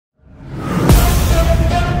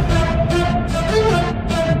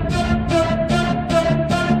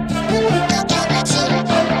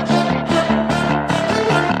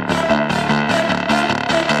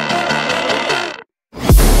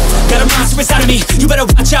economy. You better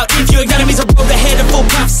watch out if your enemy's a road ahead of full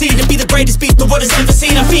prophecy to be the greatest beast the world has ever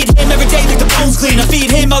seen. I feed him every day like the bones clean. I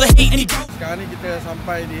feed him all the hate and he grows. Sekarang ni kita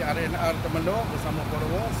sampai di RNR Temenloh bersama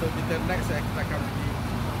Porowo. So kita next kita akan pergi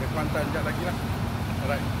ke Kuantan sekejap lagi lah.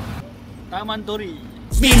 Alright. Taman Tori.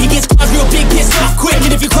 He gets real big, pissed off quick,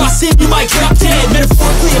 and if you cross him, you might drop dead.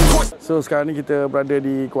 Metaphorically, of course. So sekarang ni kita berada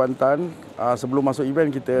di Kuantan. Sebelum masuk event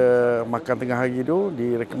kita makan tengah hari tu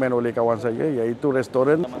direkomend oleh kawan saya iaitu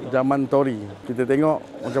restoran Taman Tori. Kita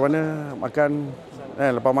tengok macam mana makan.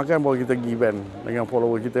 Lepas makan baru kita pergi event dengan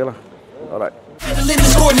follower kita lah. Alright.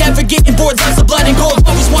 Never getting bored, lots of blood and gold.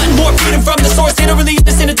 Always wanting more freedom from the source. They don't really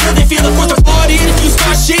listen until they feel it for their heart. If you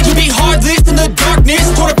start shit, you be heartless in the darkness.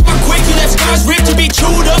 Torn apart quick, you left scars ripped. You be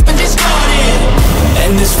chewed up and discarded.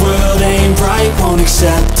 And this world ain't right, won't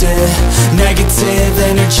accept it. Negative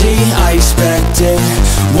energy, I expect it.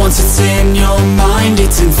 Once it's in your mind,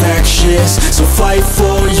 it's infectious. So fight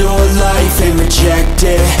for your life and reject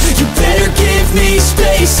it. You better give me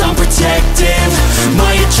space, I'm protective.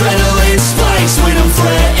 My adrenaline spikes when I'm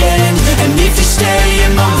threatened. And if you stay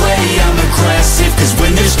in my way, I'm aggressive. Cause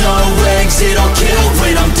when there's no exit, I'll kill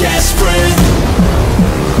when I'm desperate.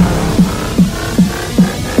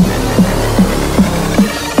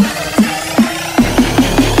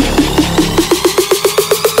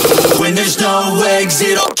 When there's no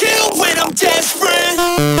exit, I'll kill when I'm desperate.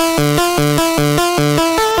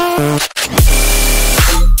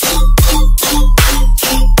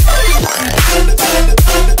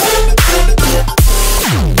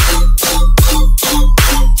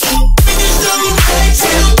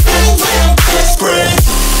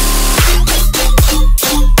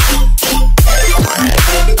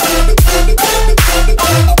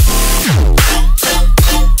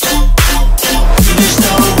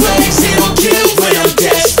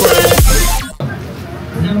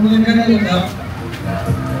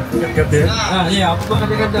 Ya, apa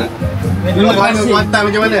kata-kata? Kuantan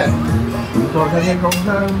macam mana?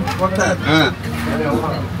 Kuantan.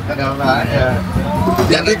 Ada orang. Ya.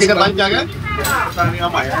 Jadi kita panjang kan? Tadi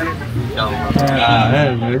ramai kan?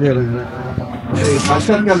 Dia lah.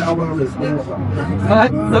 Pasangkan awal ni.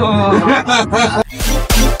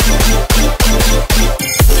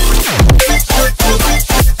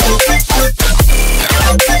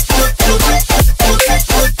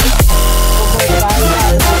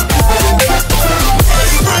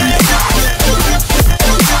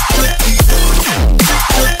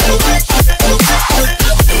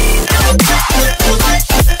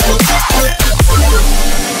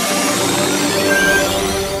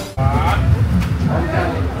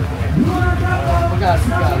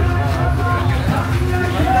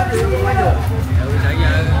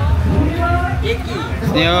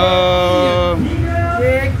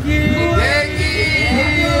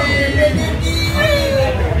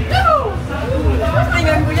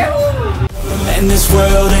 And this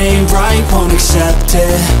world ain't right, won't accept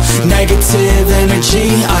it. Negative energy,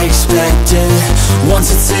 I expect it. Once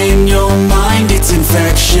it's in your mind, it's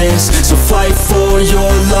infectious. So fight for your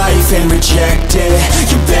life and reject it.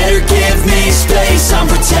 You better give me space, I'm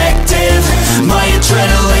protective. My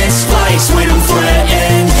adrenaline spikes when I'm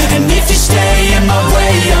threatened. And if you stay in my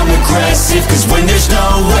way, I'm aggressive. Cause when there's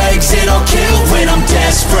no exit, I'll kill when I'm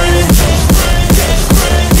desperate.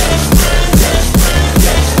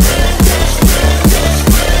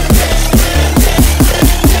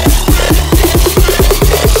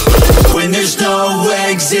 When there's no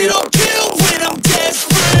exit, I'll kill when I'm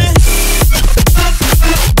desperate.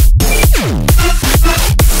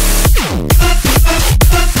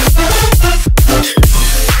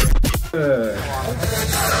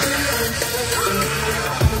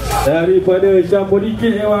 Daripada Syam Body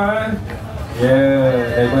Kit Ewan.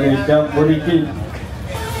 Daripada Syam Body Kit.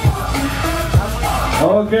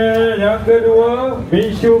 Okey, yang kedua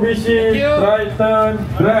Mitsubishi Triton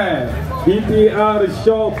Drive DPR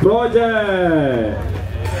Show Project.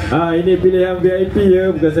 Ini pilihan VIP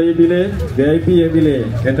ya, bukan saya pilih. VIP yang pilih.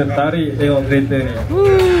 Saya tertarik tengok kereta ni.